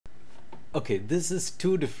Okay, this is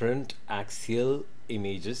two different axial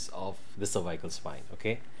images of the cervical spine.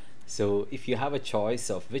 Okay, so if you have a choice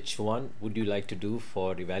of which one would you like to do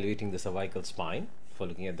for evaluating the cervical spine, for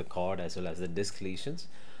looking at the cord as well as the disc lesions,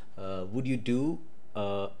 would you do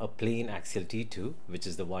a plain axial T2, which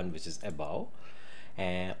is the one which is above,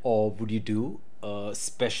 or would you do a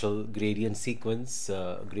special gradient sequence,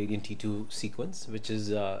 gradient T2 sequence, which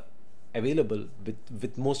is available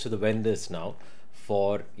with most of the vendors now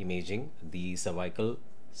for imaging the cervical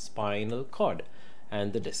spinal cord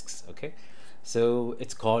and the discs. Okay, so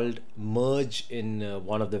it's called merge in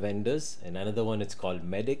one of the vendors, and another one it's called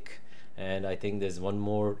medic, and I think there's one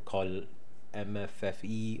more called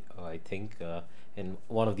MFFE, I think, in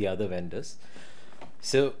one of the other vendors.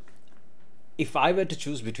 So if I were to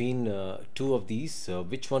choose between two of these,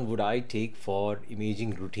 which one would I take for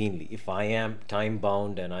imaging routinely? If I am time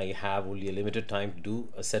bound and I have only a limited time to do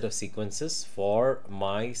a set of sequences for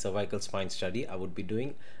my cervical spine study, I would be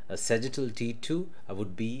doing a sagittal T2. I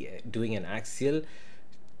would be doing an axial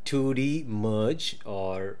 2D merge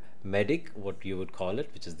or medic, what you would call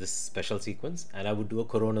it, which is this special sequence, and I would do a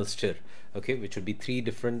coronal stir, okay, which would be three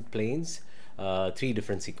different planes, three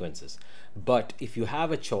different sequences. But if you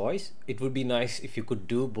have a choice, it would be nice if you could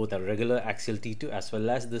do both a regular axial T2 as well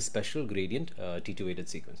as the special gradient T2 weighted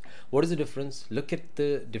sequence. What is the difference? Look at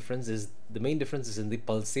the difference. Is the main difference is in the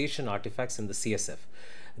pulsation artifacts in the CSF.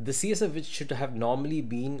 The CSF, which should have normally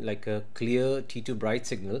been like a clear T2 bright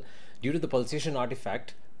signal, due to the pulsation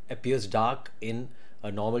artifact appears dark in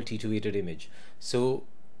a normal T2 weighted image. So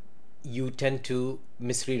you tend to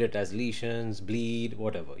misread it as lesions, bleed,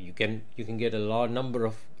 whatever. You can get a number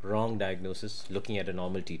of wrong diagnoses looking at a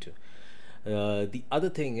normal T2. The other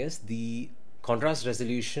thing is the contrast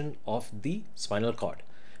resolution of the spinal cord.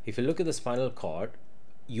 If you look at the spinal cord,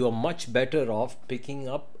 you are much better off picking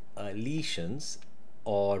up lesions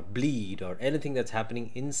or bleed or anything that's happening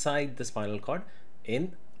inside the spinal cord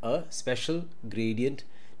in a special gradient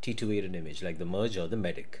T2 weighted image like the merge or the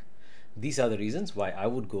medic. These are the reasons why I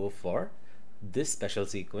would go for this special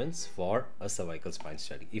sequence for a cervical spine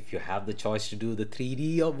study. If you have the choice to do the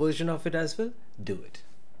 3D version of it as well, do it.